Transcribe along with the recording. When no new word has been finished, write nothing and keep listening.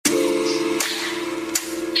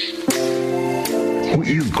Who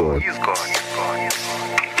is God?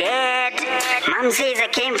 Dad, Mom says I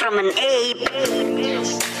came from an ape.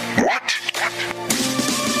 What?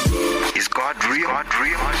 Is God real?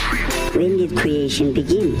 When did creation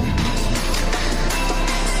begin?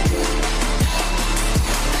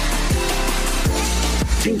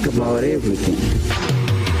 Think about everything.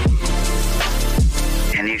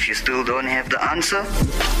 And if you still don't have the answer,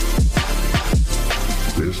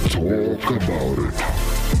 let's talk about it.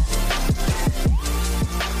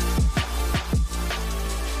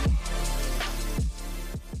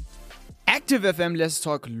 Active FM, let's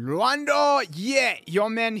talk Luando. Yeah, your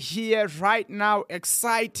man here right now,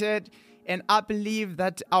 excited. And I believe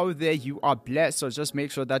that out there you are blessed. So just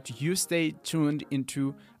make sure that you stay tuned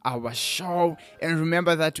into our show. And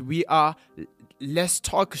remember that we are Let's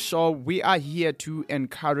Talk Show. We are here to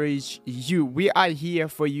encourage you. We are here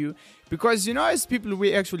for you. Because, you know, as people,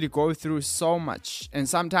 we actually go through so much. And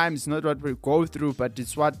sometimes not what we go through, but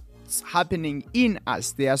it's what's happening in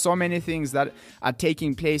us. There are so many things that are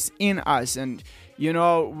taking place in us. And, you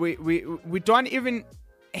know, we don't even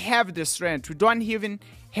have the strength. We don't even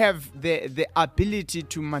have the ability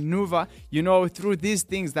to maneuver, you know, through these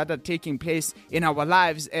things that are taking place in our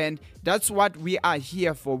lives. And that's what we are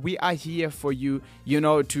here for. We are here for you, you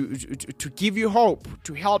know, to give you hope,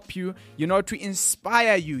 to help you, you know, to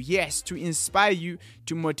inspire you. Yes, to inspire you,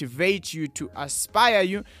 to motivate you, to aspire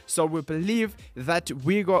you. So we believe that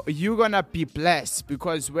you're gonna be blessed,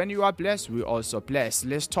 because when you are blessed, we're also blessed.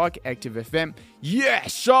 Let's Talk Active FM. Yeah,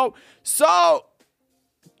 so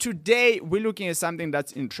today, we're looking at something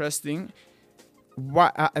that's interesting.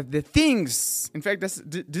 What the things, in fact,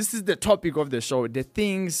 this is the topic of the show, the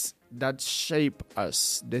things that shape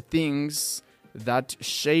us. The things that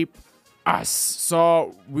shape us.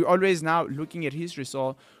 So, we're always now looking at history.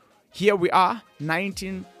 So, here we are,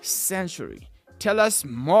 19th century. Tell us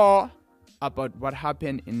more about what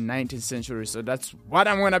happened in 19th century. So, that's what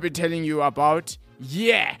I'm going to be telling you about.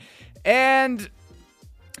 Yeah. And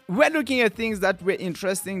we're looking at things that were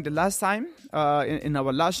interesting the last time in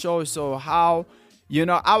our last show. So how, you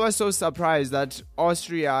know, I was so surprised that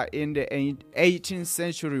Austria in the 18th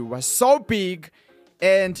century was so big,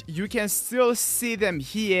 and you can still see them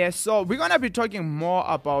here. So we're going to be talking more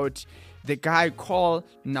about the guy called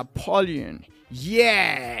Napoleon.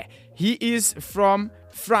 Yeah, he is from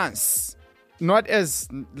France. Not as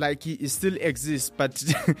like he still exists, but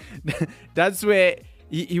that's where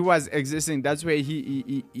he was existing. That's where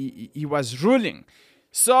he was ruling.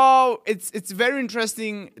 So it's very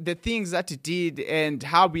interesting the things that he did and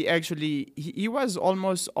how he was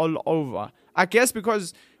almost all over. I guess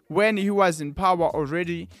because when he was in power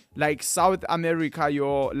already, like South America,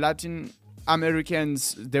 your Latin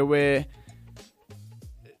Americans, they were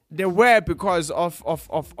because of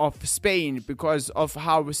Spain, because of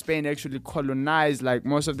how Spain actually colonized like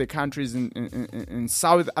most of the countries in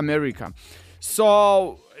South America.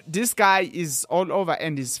 So this guy is all over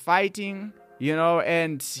and is fighting, you know,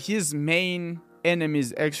 and his main enemy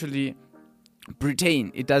is actually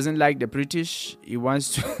Britain. It doesn't like the British. He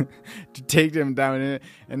wants to take them down.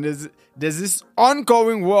 And there's this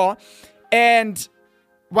ongoing war. And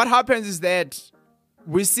what happens is that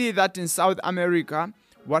we see that in South America,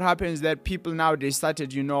 what happens is that people now, they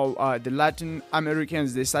started, you know, the Latin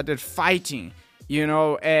Americans, they started fighting. You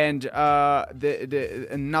know, and the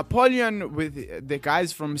Napoleon with the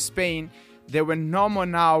guys from Spain, they were normal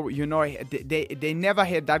now. You know, they never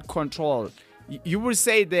had that control. You would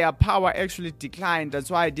say their power actually declined. That's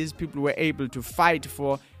why these people were able to fight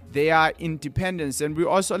for their independence. And we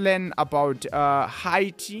also learn about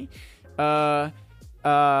Haiti,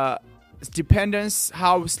 dependence,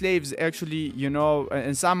 how slaves actually, you know,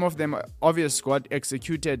 and some of them obviously got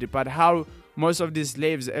executed, but how most of these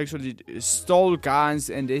slaves actually stole guns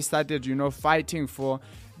and they started, you know, fighting for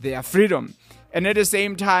their freedom. And at the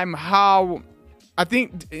same time, how, I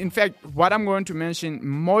think, in fact, what I'm going to mention,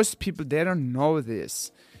 most people, they don't know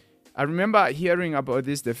this. I remember hearing about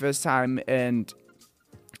this the first time, and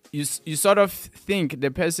you sort of think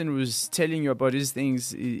the person who's telling you about these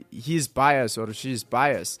things, he's biased or she's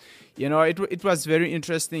biased. You know, it was very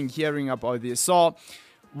interesting hearing about this. So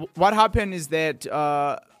what happened is that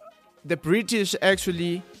the British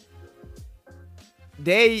actually,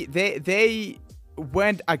 they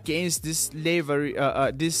went against this slavery,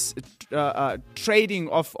 this trading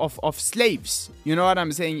of slaves. You know what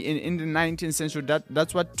I'm saying? In the 19th century,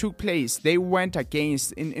 that's what took place. They went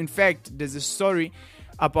against. In fact, there's a story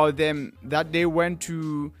about them that they went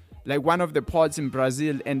to like one of the ports in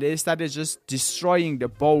Brazil, and they started just destroying the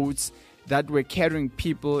boats that were carrying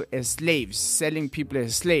people as slaves, selling people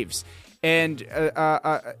as slaves. And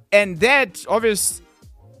that obviously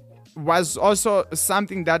was also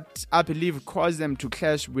something that I believe caused them to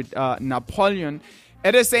clash with Napoleon.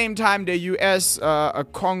 At the same time, the U.S.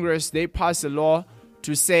 Congress, they passed a law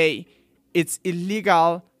to say it's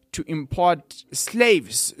illegal to import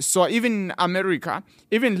slaves. So even in America,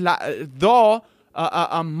 even though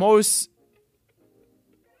most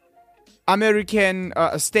American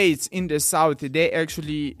states in the South, they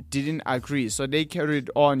actually didn't agree. So they carried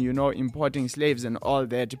on, importing slaves and all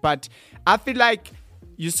that. But I feel like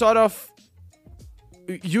you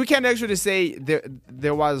can actually say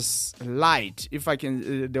there was light, if I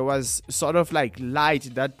can, there was sort of like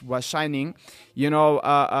light that was shining,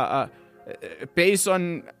 based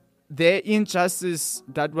on the injustice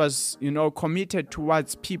that was, committed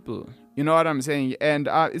towards people. You know what I'm saying? And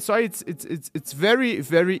so it's very,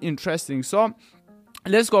 very interesting. So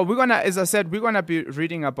let's go. As I said, we're gonna be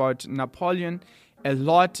reading about Napoleon a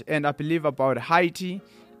lot, and I believe about Haiti,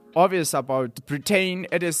 obvious about Britain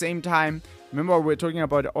at the same time. Remember, we're talking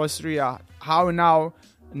about Austria. How now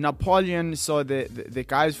Napoleon, so the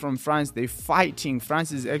guys from France, they're fighting.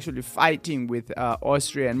 France is actually fighting with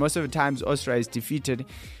Austria, and most of the times Austria is defeated.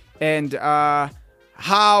 And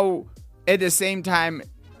how at the same time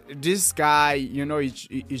this guy,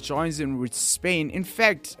 he joins in with Spain. In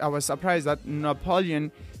fact, I was surprised that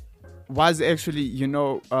Napoleon was actually,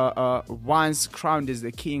 once crowned as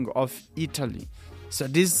the king of Italy. So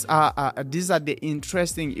these are the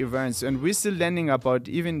interesting events, and we're still learning about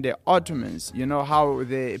even the Ottomans. How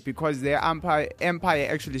because their empire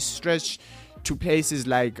actually stretched to places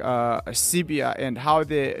like Serbia, and how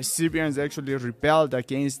the Serbians actually rebelled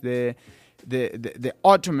against the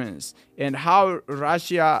Ottomans, and how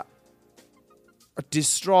Russia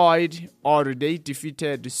destroyed, or they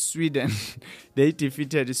defeated Sweden. They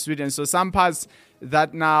defeated Sweden. So some parts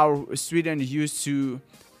that now Sweden used to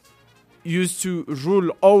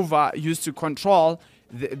rule over, used to control,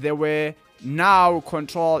 they were now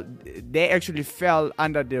controlled. They actually fell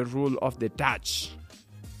under the rule of the Dutch.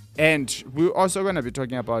 And we're also going to be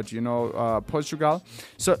talking about, Portugal.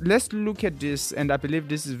 So let's look at this, and I believe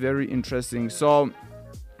this is very interesting. So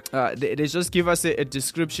they just give us a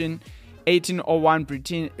description. 1801,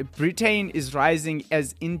 Britain is rising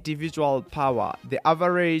as individual power. The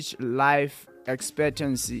average life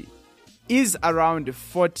expectancy is around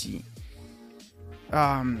 40.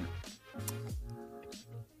 I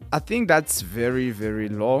think that's very, very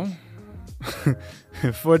low.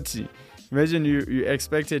 40. Imagine you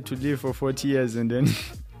expected to live for 40 years and then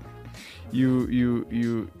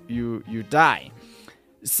you die.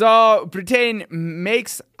 So Britain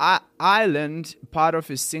makes Ireland part of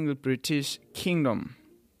a single British kingdom.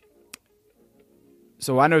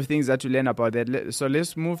 So one of the things that you learn about that. So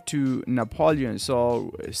let's move to Napoleon.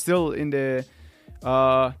 So still in the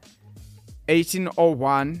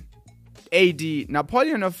 1801 AD,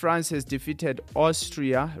 Napoleon of France has defeated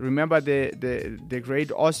Austria. Remember the great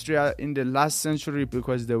Austria in the last century,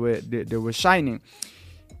 because they were shining.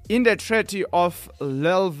 In the Treaty of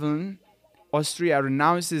Louvain, Austria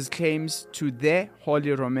renounces claims to the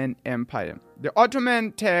Holy Roman Empire. The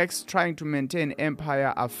Ottoman Turks, trying to maintain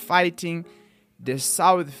empire, are fighting the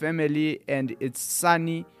Saud family and its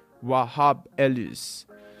son Wahab Elis.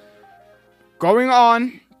 Going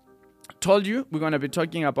on, told you we're going to be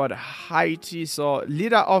talking about Haiti. So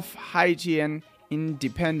leader of Haitian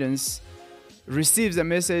independence receives a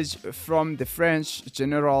message from the French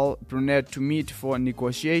General Brunet to meet for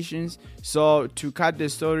negotiations. So to cut the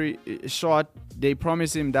story short, they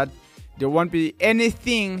promise him that there won't be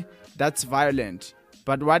anything that's violent.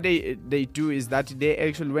 But what they do is that they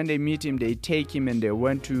actually, when they meet him, they take him and they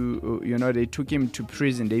went to, they took him to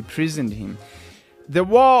prison. They imprisoned him. The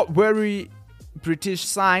war-weary British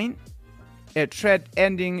sign a threat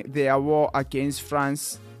ending their war against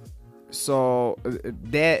France. So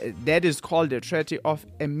that is called the Treaty of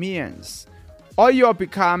Amiens. Oyo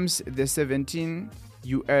becomes the 17th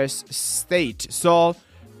U.S. state. So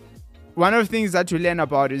one of the things that you learn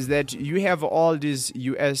about is that you have all these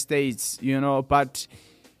U.S. states, but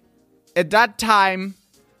at that time,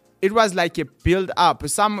 it was like a build-up.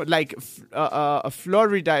 Some like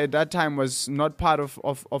Florida at that time was not part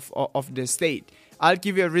of the state. I'll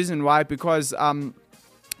give you a reason why. Because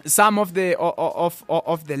some of the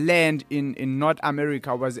land in North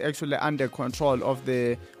America was actually under control of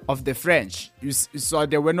the French. So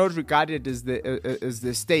they were not regarded as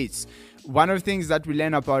the states. One of the things that we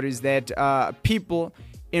learn about is that people,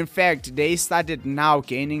 in fact, they started now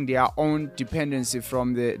gaining their own dependency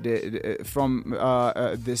from the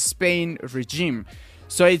Spain regime.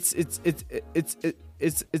 So it's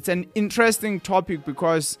an interesting topic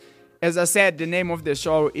because, as I said, the name of the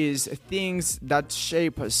show is Things That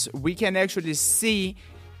Shape Us. We can actually see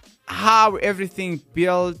how everything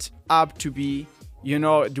built up to be,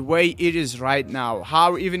 the way it is right now.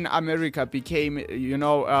 How even America became,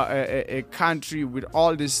 a country with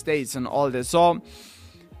all the states and all this. So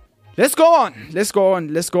let's go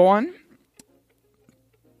on.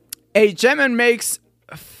 A German makes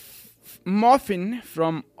morphine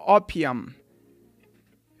from opium.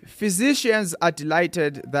 Physicians are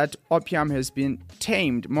delighted that opium has been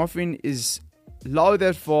tamed. Morphine is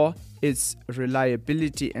lauded for its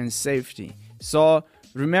reliability and safety. So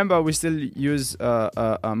remember, we still use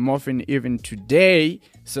morphine even today.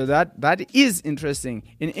 So that is interesting.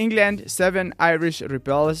 In England, 7 Irish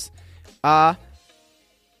rebels are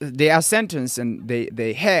sentenced and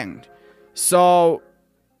they hanged. So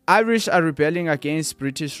Irish are rebelling against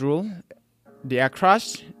British rule. They are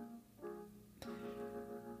crushed.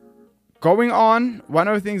 Going on, one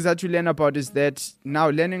of the things that you learn about is that now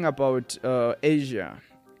learning about Asia.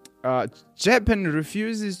 Japan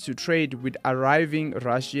refuses to trade with arriving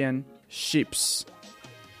Russian ships.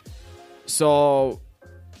 So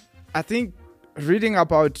I think reading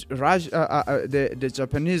about Russia, the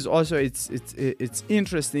Japanese also, it's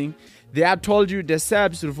interesting. They have told you the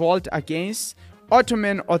Serbs revolt against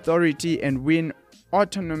Ottoman authority and win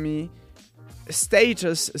autonomy,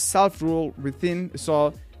 status, self-rule within.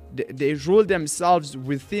 So they rule themselves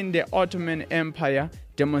within the Ottoman Empire,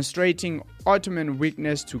 demonstrating Ottoman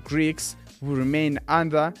weakness to Greeks who remain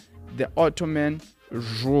under the Ottoman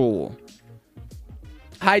rule.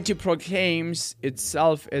 Haiti proclaims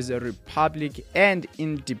itself as a republic and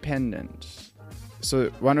independent. So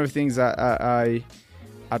one of the things I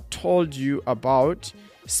told you about,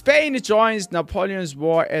 Spain joins Napoleon's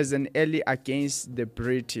war as an ally against the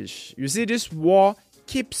British. You see, this war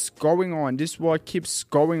keeps going on.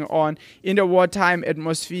 In the wartime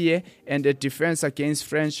atmosphere and the defense against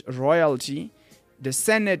French royalty, the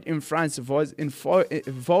Senate in France votes in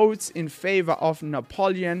favor of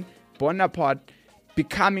Napoleon Bonaparte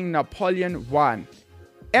becoming Napoleon I,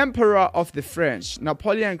 Emperor of the French.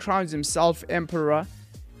 Napoleon crowns himself emperor.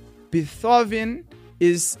 Beethoven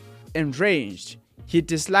is enraged. He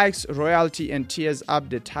dislikes royalty and tears up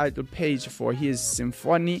the title page for his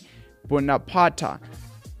Symphonie Bonaparte,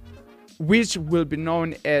 which will be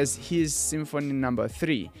known as his Symphony No.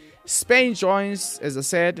 3. Spain joins, as I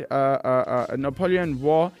said, Napoleon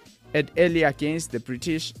War at ally against the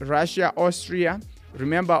British. Russia, Austria.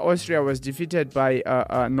 Remember, Austria was defeated by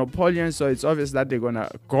Napoleon, so it's obvious that they're going to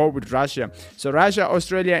go with Russia. So Russia,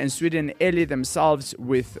 Australia, and Sweden ally themselves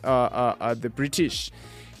with the British.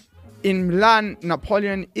 In Milan,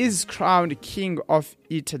 Napoleon is crowned King of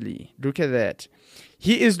Italy. Look at that.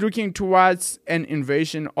 He is looking towards an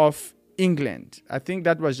invasion of England. I think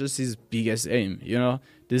that was just his biggest aim,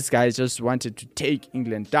 This guy just wanted to take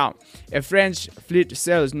England down. A French fleet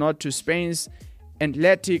sails north to Spain's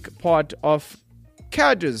Atlantic port of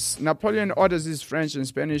Cadiz. Napoleon orders his French and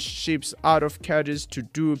Spanish ships out of Cadiz to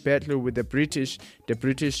do battle with the British. The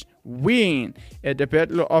British win at the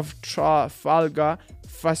Battle of Trafalgar,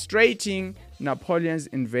 frustrating Napoleon's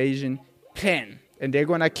invasion plan. And they're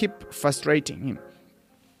going to keep frustrating him.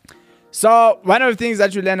 So one of the things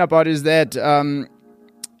that you learn about is that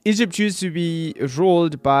Egypt used to be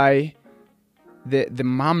ruled by the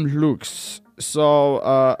Mamluks.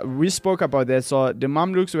 So we spoke about that. So the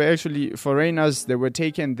Mamluks were actually foreigners. They were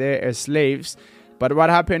taken there as slaves. But what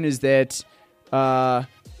happened is that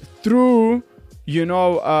through,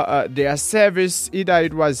 their service, either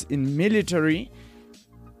it was in military,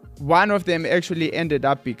 one of them actually ended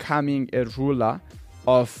up becoming a ruler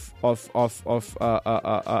of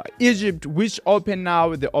Egypt, which opened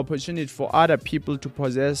now the opportunity for other people to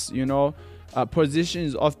possess,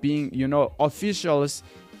 positions of being, officials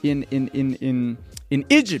in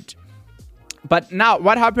Egypt. But now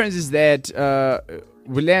what happens is that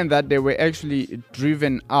we learn that they were actually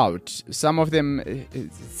driven out. Some of them,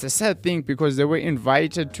 it's a sad thing because they were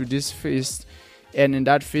invited to this feast, and in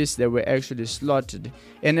that feast they were actually slaughtered.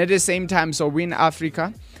 And at the same time, so we in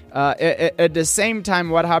Africa, at the same time,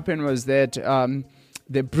 what happened was that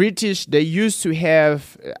the British, they used to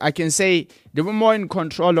have, I can say, they were more in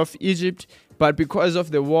control of Egypt, but because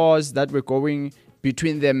of the wars that were going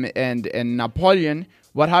between them and Napoleon,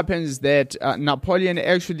 what happens is that Napoleon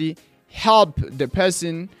actually helped the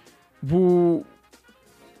person who,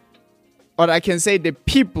 or I can say the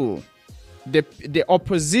people, the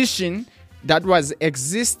opposition that was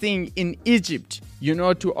existing in Egypt,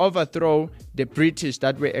 to overthrow the British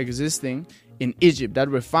that were existing in Egypt, that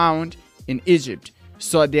were found in Egypt.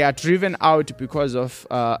 So they are driven out because of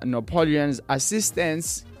Napoleon's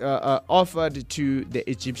assistance offered to the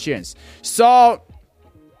Egyptians. So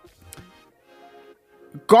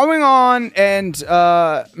going on, and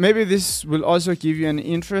maybe this will also give you an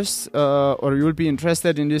interest, or you'll be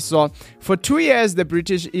interested in this. So, for 2 years, the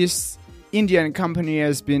British East Indian Company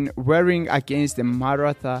has been warring against the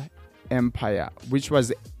Maratha Empire, which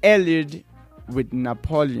was allied with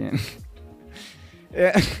Napoleon.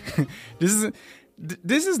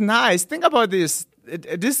 This is nice. Think about this.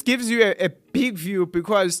 This gives you a big view,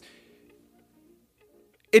 because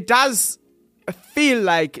it does feel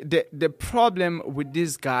like the problem with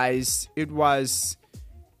these guys, it was,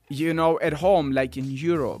 at home, like in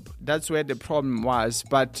Europe. That's where the problem was.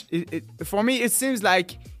 But for me, it seems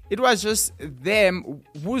like it was just them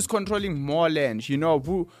who's controlling more land,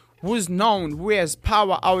 who's known, who has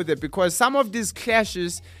power out there. Because some of these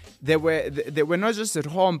clashes, they were not just at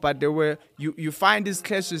home, but they were, you find these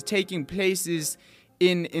clashes taking places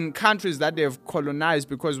in countries that they have colonized,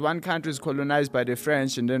 because one country is colonized by the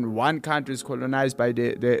French, and then one country is colonized by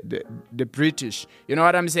the British. You know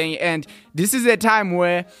what I'm saying? And this is a time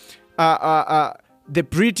where the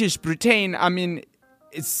Britain, I mean,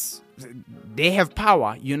 they have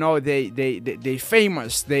power. They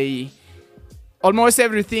famous. Almost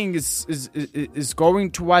everything is going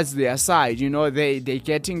towards their side. They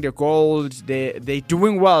getting the gold. They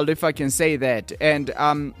doing well, if I can say that.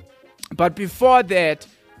 And but before that,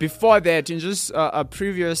 in just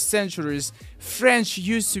previous centuries, French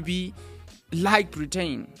used to be like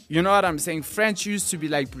Britain. You know what I'm saying? French used to be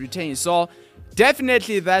like Britain. So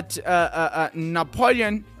definitely that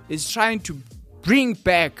Napoleon is trying to bring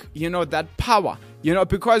back, that power.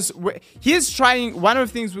 Because he's trying. One of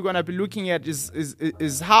the things we're gonna be looking at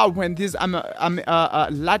is how, when these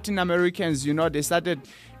Latin Americans, they started,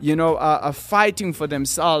 fighting for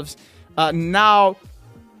themselves. Now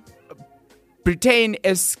Britain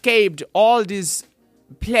escaped all these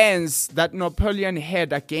plans that Napoleon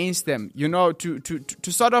had against them,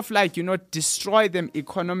 to sort of like, destroy them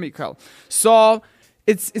economical. So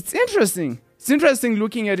it's interesting. It's interesting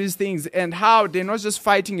looking at these things and how they're not just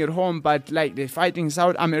fighting at home, but like they're fighting in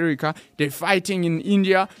South America, they're fighting in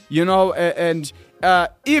India, and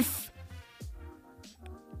if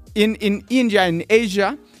in India, in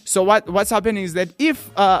Asia, so what's happening is that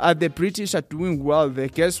if the British are doing well there,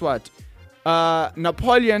 guess what?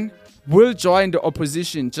 Napoleon will join the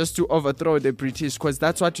opposition just to overthrow the British, because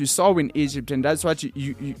that's what you saw in Egypt, and that's what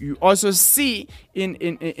you also see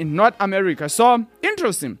in North America. So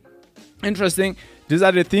interesting. These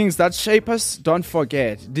are the things that shape us. Don't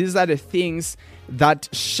forget, these are the things that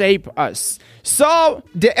shape us. So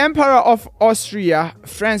the Emperor of Austria,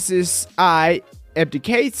 Francis I,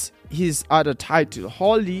 abdicates his other title,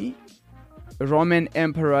 Holy Roman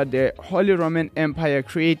Emperor. The Holy Roman Empire,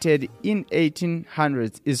 created in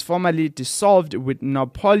 1800s, is formally dissolved, with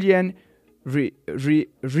Napoleon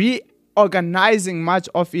reorganizing much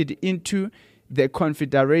of it into the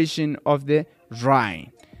Confederation of the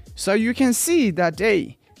Rhine. So you can see that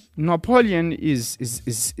Napoleon is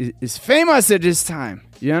famous at this time,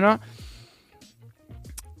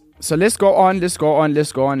 So let's go on.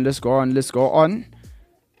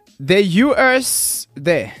 The US,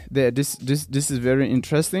 this is very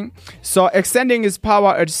interesting. So, extending its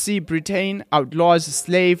power at sea, Britain outlaws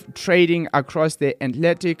slave trading across the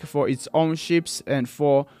Atlantic for its own ships and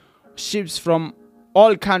for ships from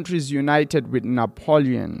all countries united with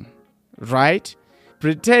Napoleon, right?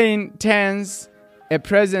 Britain turns a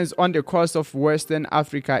presence on the coast of Western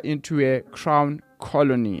Africa into a crown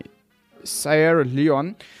colony, Sierra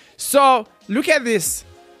Leone. So, look at this.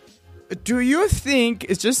 Do you think,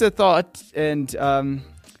 it's just a thought, and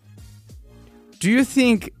do you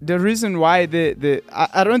think the reason why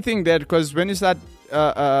I don't think that, because when you start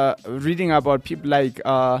reading about people like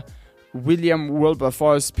William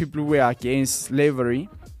Wilberforce, people who were against slavery,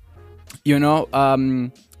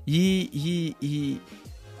 he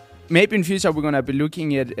maybe in future we're gonna be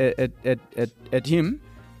looking at him,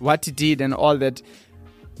 what he did and all that.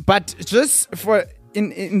 But just for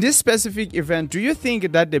in this specific event, do you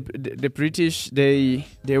think that the British they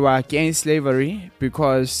were against slavery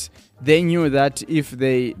because they knew that if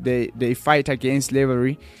they fight against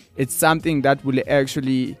slavery, it's something that will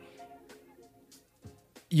actually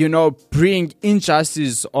bring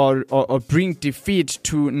injustice or bring defeat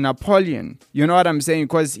to Napoleon? You know what I'm saying?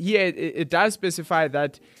 Because here it does specify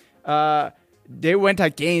that they went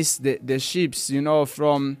against the ships,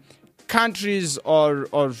 from countries or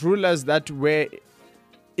rulers that were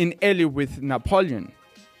in ally with Napoleon,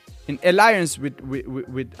 in alliance with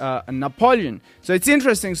Napoleon. So it's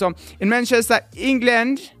interesting. So in Manchester,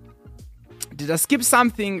 England, did I skip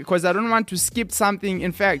something? Because I don't want to skip something.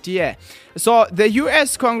 In fact, yeah. So the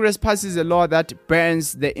U.S. Congress passes a law that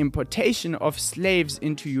bans the importation of slaves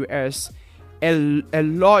into U.S. a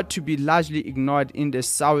lot to be largely ignored in the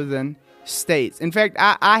southern states. In fact,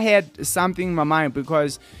 I had something in my mind,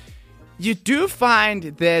 because you do find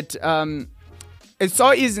that it's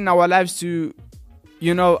so easy in our lives to,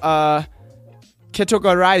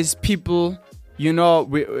 categorize people,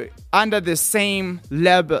 under the same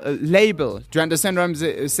label. Do you understand what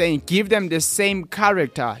I'm saying? Give them the same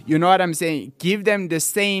character. You know what I'm saying? Give them the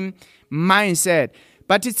same mindset.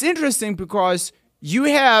 But it's interesting because you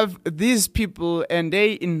have these people, and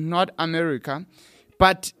they in North America,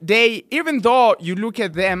 but they, even though you look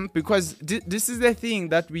at them, because this is the thing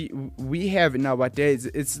that we have in our days,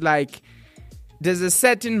 it's like there's a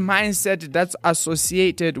certain mindset that's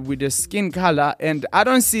associated with the skin color, and I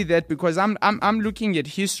don't see that, because I'm looking at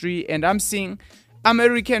history and I'm seeing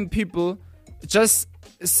American people just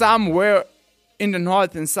somewhere in the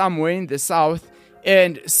north and somewhere in the south,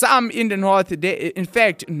 and some in the north. In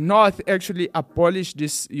fact, North actually abolished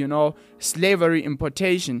this, slavery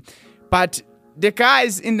importation, but the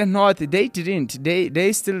guys in the north, they didn't.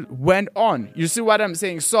 They still went on. You see what I'm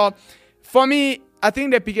saying? So for me, I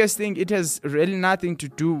think the biggest thing, it has really nothing to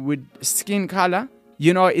do with skin color.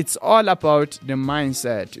 It's all about the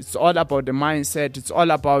mindset. It's all about the mindset. It's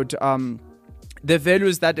all about the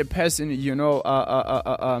values that a person,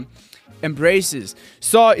 embraces.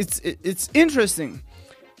 So it's interesting.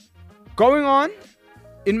 Going on,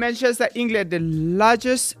 in Manchester, England, the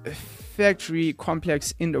largest factory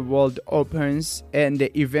complex in the world opens, and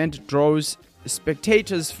the event draws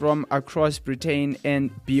spectators from across Britain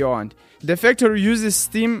and beyond. The factory uses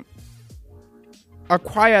steam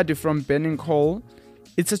acquired from burning coal.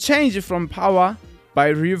 It's a change from power by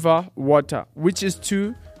river water, which is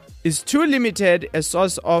too limited a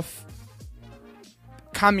source of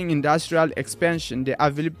coming industrial expansion. The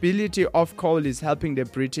availability of coal is helping the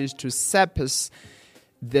British to surpass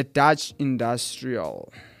the Dutch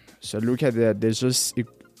industrial. So look at that. There's just a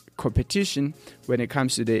competition when it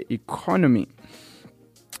comes to the economy.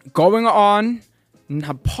 Going on,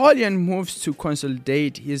 Napoleon moves to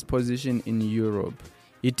consolidate his position in Europe.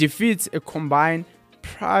 He defeats a combined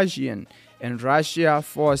Prussian and Russia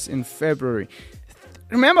force in February.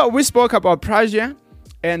 Remember, we spoke about Prussia,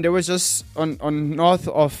 and there was just on north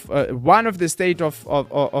of one of the state of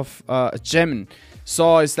German.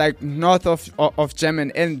 So it's like north of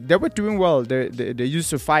German, and they were doing well. They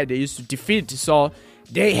used to fight, they used to defeat. So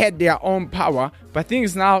they had their own power. But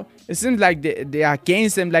things now, it seems like they are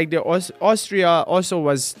against them. Like Austria also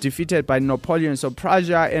was defeated by Napoleon. So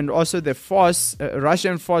Prussia and also the force,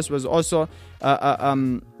 Russian force, was also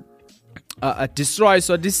destroyed.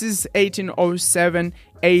 So this is 1807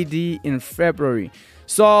 AD in February.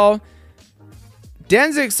 So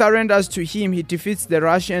Danzig surrenders to him. He defeats the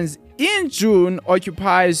Russians in June,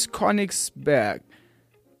 occupies Königsberg.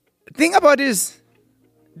 Think about this.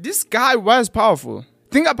 This guy was powerful.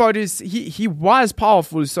 Think about this. He was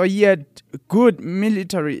powerful, so he had good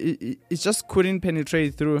military. It just couldn't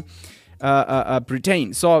penetrate through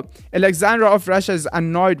Britain. So Alexander of Russia is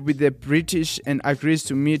annoyed with the British and agrees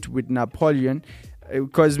to meet with Napoleon,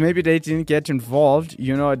 because maybe they didn't get involved.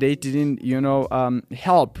 They didn't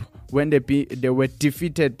help when they were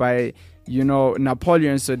defeated by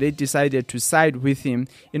Napoleon, so they decided to side with him.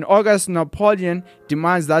 In August, Napoleon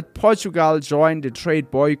demands that Portugal join the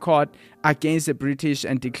trade boycott against the British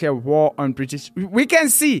and declare war on British. We can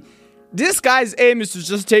see this guy's aim is to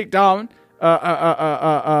just take down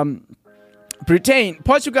Britain.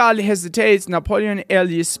 Portugal hesitates. Napoleon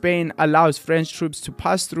early Spain allows French troops to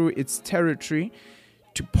pass through its territory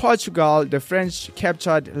to Portugal. The French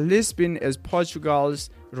captured Lisbon as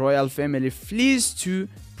Portugal's royal family flees to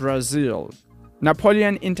Brazil.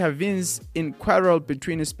 Napoleon intervenes in quarrel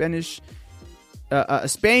between Spain's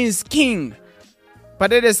king,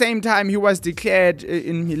 but at the same time he was declared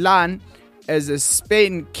in Milan as a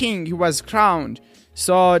Spain king. He was crowned.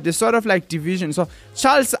 So the sort of like division. So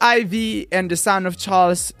Charles IV and the son of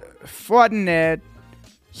Charles, Ferdinand,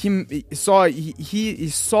 he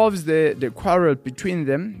solves the quarrel between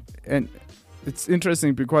them, and it's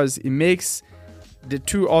interesting because he makes the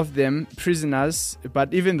two of them prisoners,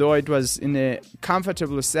 but even though it was in a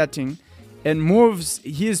comfortable setting, and moves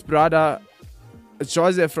his brother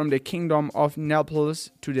Joseph from the kingdom of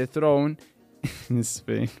Naples to the throne in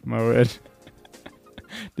Spain. My word.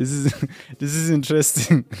 This is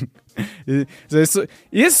interesting. So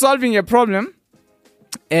he's solving a problem,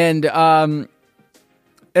 and at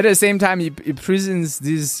the same time he imprisons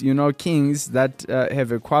these kings that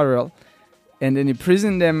have a quarrel. And then he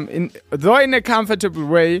imprisoned them, in a comfortable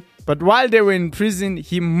way. But while they were in prison,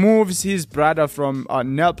 he moves his brother from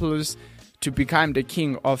Naples to become the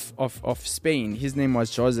king of Spain. His name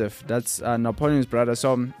was Joseph. That's Napoleon's brother.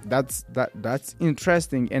 So that's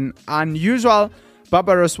interesting. An unusual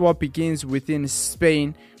barbarous war begins within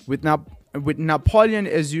Spain with Napoleon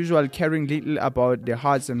as usual caring little about their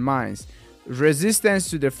hearts and minds. Resistance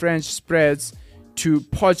to the French spreads to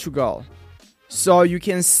Portugal. So you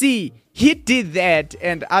can see he did that,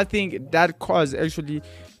 and I think that caused actually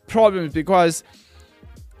problems, because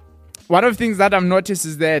one of the things that I've noticed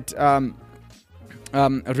is that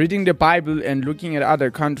reading the Bible and looking at other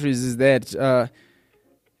countries is that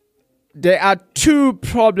there are two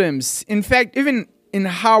problems. In fact, even in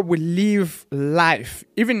how we live life,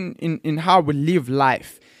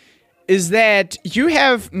 is that you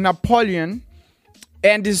have Napoleon,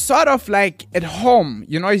 and it's sort of like at home,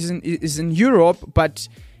 he's in Europe, but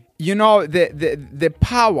the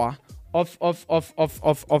power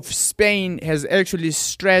of Spain has actually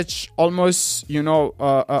stretched almost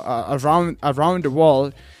around the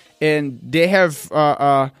world, and they have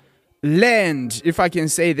land, if I can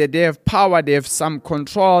say that. They have power, they have some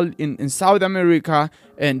control in South America,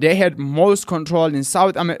 and they had most control in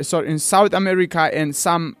South America and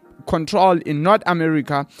some control in North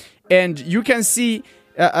America. And you can see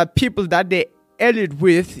people that they allied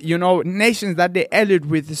with, nations that they allied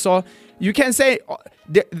with. So you can say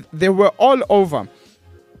they were all over.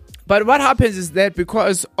 But what happens is that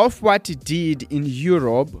because of what he did in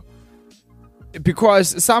Europe,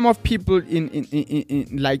 because some of people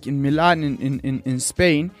in Milan in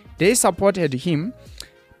Spain, they supported him,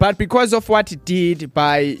 but because of what he did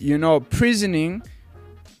by prisoning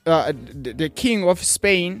the king of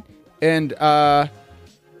Spain and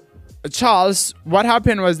Charles, what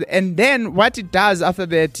happened was, and then what it does after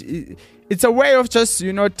that, it's a way of just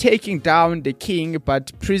taking down the king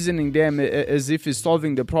but prisoning them as if he's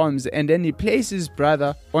solving the problems, and then he places his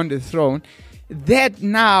brother on the throne. That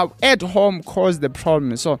now at home caused the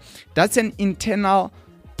problem. So that's an internal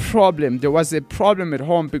problem. There was a problem at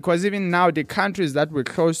home, because even now the countries that were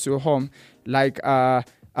close to home, like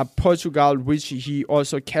Portugal, which he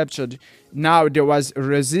also captured, now there was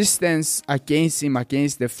resistance against him,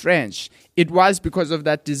 against the French. It was because of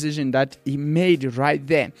that decision that he made right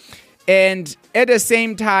there. And at the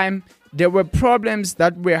same time, there were problems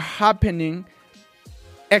that were happening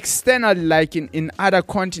externally, like in other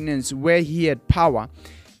continents where he had power.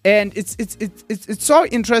 And it's so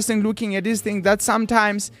interesting looking at this thing, that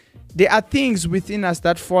sometimes there are things within us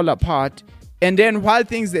that fall apart, and then while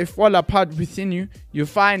things they fall apart within you, you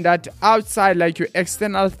find that outside, like your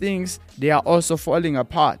external things, they are also falling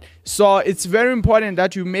apart. So it's very important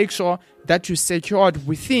that you make sure that you secured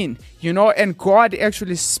within, and God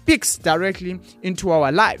actually speaks directly into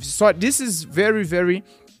our lives. So this is very, very,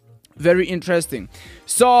 very interesting.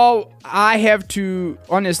 So I have to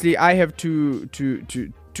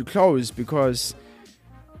close, because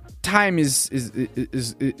time is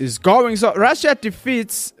going. So Russia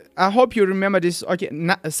defeats, I hope you remember this. Okay,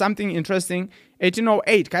 something interesting.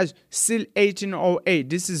 1808, guys, still 1808.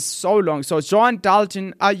 This is so long. So John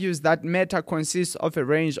Dalton argues that matter consists of a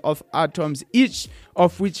range of atoms, each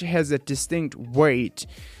of which has a distinct weight.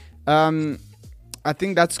 I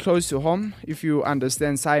think that's close to home if you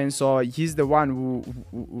understand science. So he's the one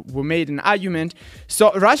who made an argument.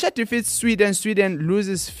 So Russia defeats Sweden. Sweden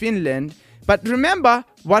loses Finland. But remember,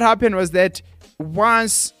 what happened was that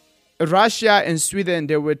once Russia and Sweden,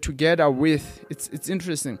 they were together with, it's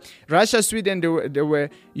interesting. Russia, Sweden, they were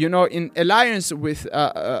in alliance with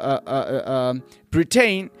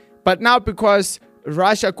Britain. But now because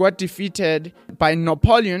Russia got defeated by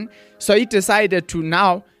Napoleon, so he decided to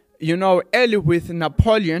now ally with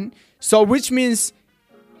Napoleon. So which means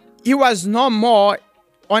he was no more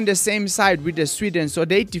on the same side with the Sweden. So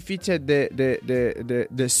they defeated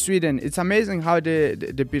the Sweden. It's amazing how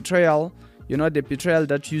the betrayal, the betrayal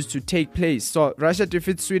that used to take place. So Russia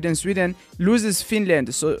defeats Sweden. Sweden loses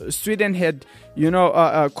Finland. So Sweden had,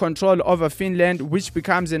 control over Finland, which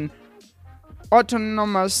becomes an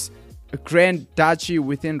autonomous Grand Duchy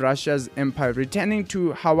within Russia's empire. Returning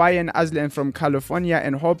to Hawaiian island from California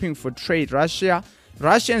and hoping for trade,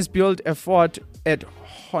 Russians built a fort at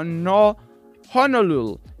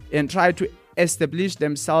Honolulu and tried to establish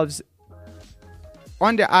themselves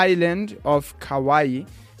on the island of Kauai,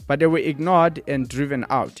 but they were ignored and driven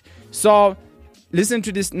out. So listen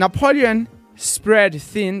to this. Napoleon spread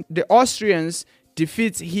thin. The Austrians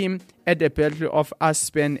defeat him at the Battle of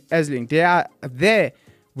Aspen-Essling. They are there.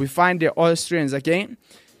 We find the Austrians again.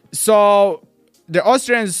 So the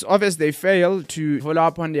Austrians, obviously, they fail to follow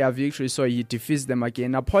up on their victory, so he defeats them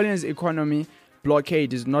again. Napoleon's economy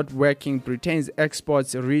blockade is not working. Britain's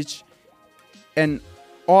exports reach an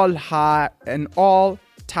all-time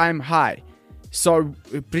high. So,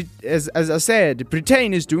 as I said,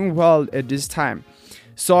 Britain is doing well at this time.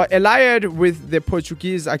 So, allied with the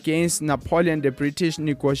Portuguese against Napoleon, the British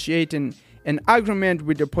negotiating an agreement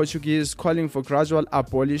with the Portuguese calling for gradual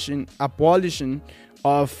abolition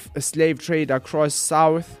of slave trade across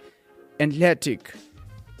South Atlantic.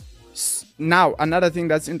 Now, another thing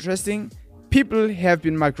that's interesting, people have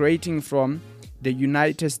been migrating from the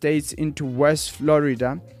United States into West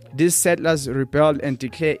Florida. These settlers rebelled and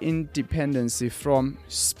declared independence from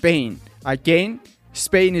Spain. Again,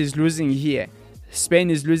 Spain is losing here. Spain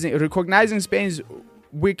is losing. Recognizing Spain's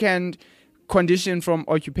weakened condition from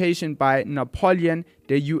occupation by Napoleon,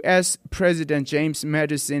 the U.S. President James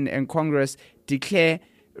Madison and Congress declare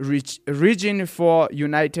region for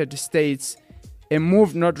United States, a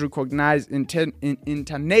move not recognized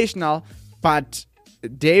international, but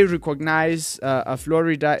they recognize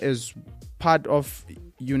Florida as part of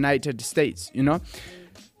United States, you know.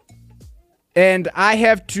 And I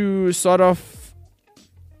have to sort of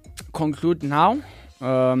conclude now.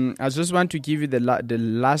 I just want to give you the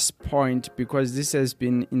last point because this has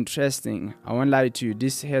been interesting. I won't lie to you.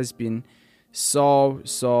 This has been so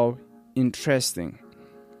interesting.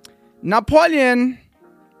 Napoleon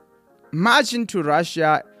marching to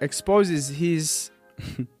Russia exposes his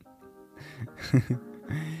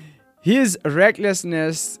his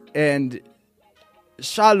recklessness and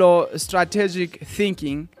shallow strategic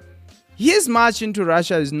thinking. His march into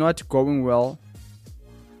Russia is not going well.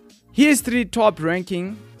 His three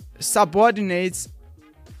top-ranking subordinates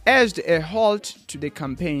urged a halt to the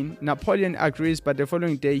campaign. Napoleon agrees, but the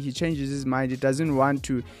following day he changes his mind. He doesn't want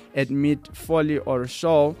to admit folly or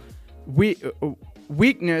show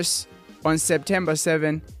weakness. On September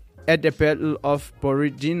 7, at the Battle of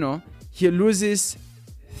Borodino, he loses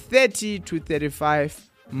 30 to 35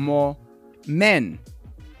 more men,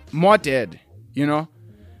 more dead, you know,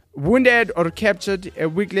 wounded or captured. A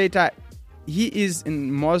week later, he is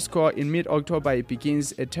in Moscow. In mid-October, he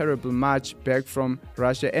begins a terrible march back from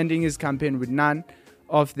Russia, ending his campaign with none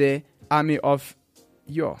of the army of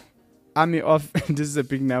this is a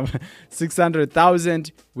big number,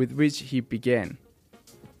 600,000 with which he began.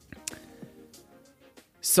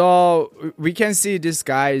 So we can see this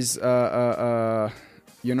guy's,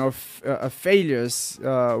 failures.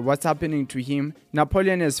 What's happening to him?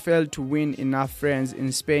 Napoleon has failed to win enough friends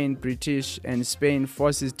in Spain. British and Spain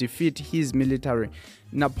forces defeat his military.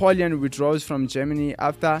 Napoleon withdraws from Germany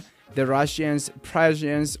after the Russians,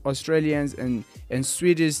 Prussians, Australians, and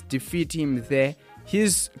Swedes defeat him there.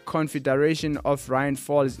 His Confederation of Rhine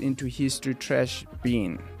falls into history trash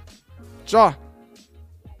bin. Jaw.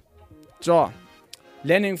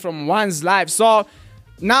 Learning from one's life. So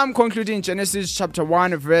now I'm concluding Genesis chapter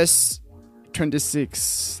 1 verse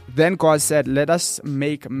 26. Then God said, let us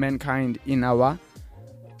make mankind in our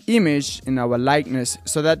image, in our likeness,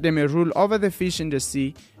 so that they may rule over the fish in the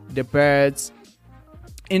sea, the birds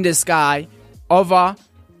in the sky, over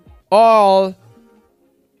all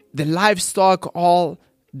the livestock, all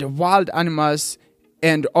the wild animals,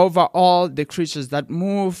 and over all the creatures that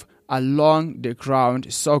move along the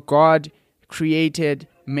ground. So God created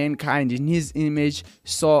mankind in his image.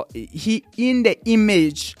 So he, in the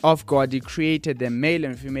image of God, he created them, male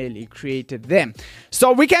and female, he created them.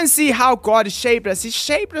 So we can see how God shaped us. He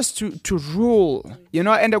shaped us to rule, you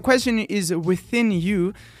know. And the question is within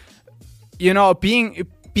you, you know, being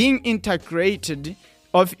integrated,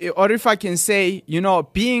 or if I can say, you know,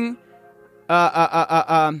 being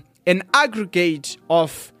an aggregate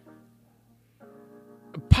of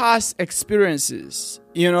past experiences,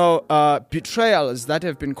 you know, betrayals that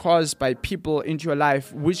have been caused by people into your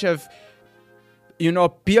life, which have, you know,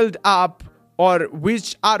 built up, or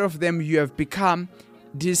which out of them you have become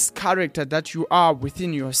this character that you are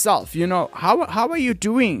within yourself. You know, how are you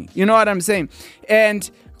doing? You know what I'm saying?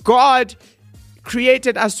 And God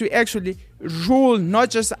created us to actually rule not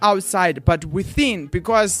just outside but within,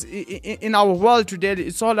 because in our world today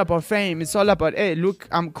it's all about fame. It's all about, hey, look,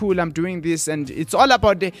 I'm cool, I'm doing this, and it's all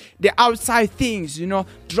about the outside things, you know,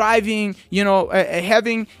 driving, you know,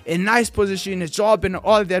 having a nice position, a job and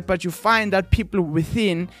all that. But you find that people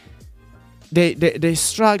within, they're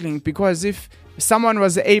struggling, because if someone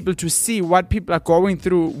was able to see what people are going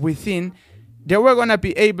through within, they were going to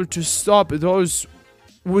be able to stop those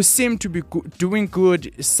who seem to be doing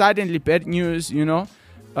good. Suddenly bad news, you know,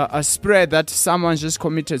 a spread that someone just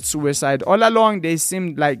committed suicide. All along they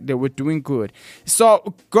seemed like they were doing good.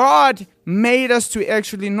 So God made us to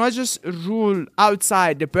actually not just rule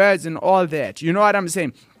outside, the birds and all that, you know what I'm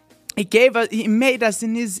saying. He made us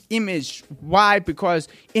in his image. Why? Because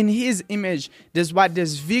in his image there's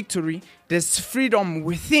victory, there's freedom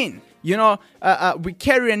within. we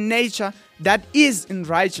carry a nature that is in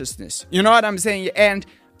righteousness. You know what I'm saying? And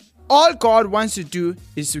all God wants to do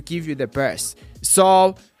is to give you the best.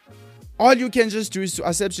 So all you can just do is to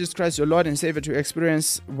accept Jesus Christ, your Lord and Savior, to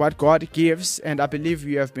experience what God gives. And I believe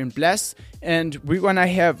you have been blessed. And we're going to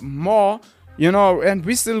have more, and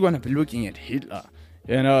we're still going to be looking at Hitler.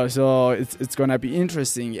 So it's going to be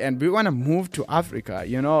interesting. And we want to move to Africa.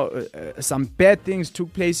 Some bad things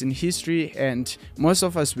took place in history. And most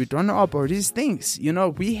of us, we don't know about these things.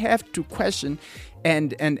 We have to question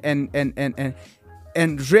and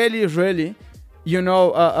really,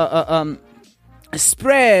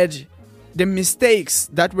 spread the mistakes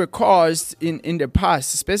that were caused in the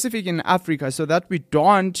past, specifically in Africa, so that we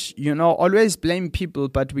don't, always blame people,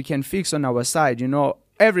 but we can fix on our side,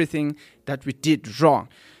 everything that we did wrong.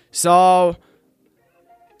 So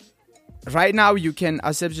right now you can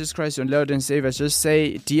accept Jesus Christ, your Lord and Savior. Just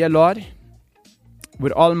say, dear Lord,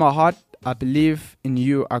 with all my heart, I believe in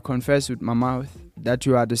you. I confess with my mouth that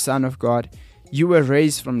you are the Son of God. You were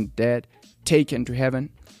raised from the dead, taken to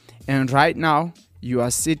heaven. And right now, you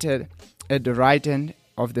are seated at the right hand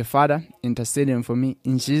of the Father, interceding for me.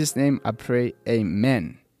 In Jesus' name I pray,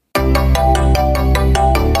 amen.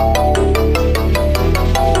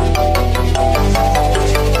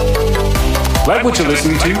 Like what you're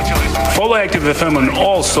listening to? Follow Active FM on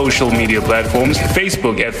all social media platforms.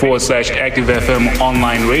 Facebook at /Active FM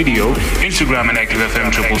Online Radio, Instagram at Active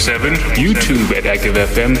FM 777, YouTube at Active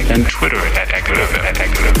FM, and Twitter at Active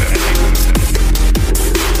FM.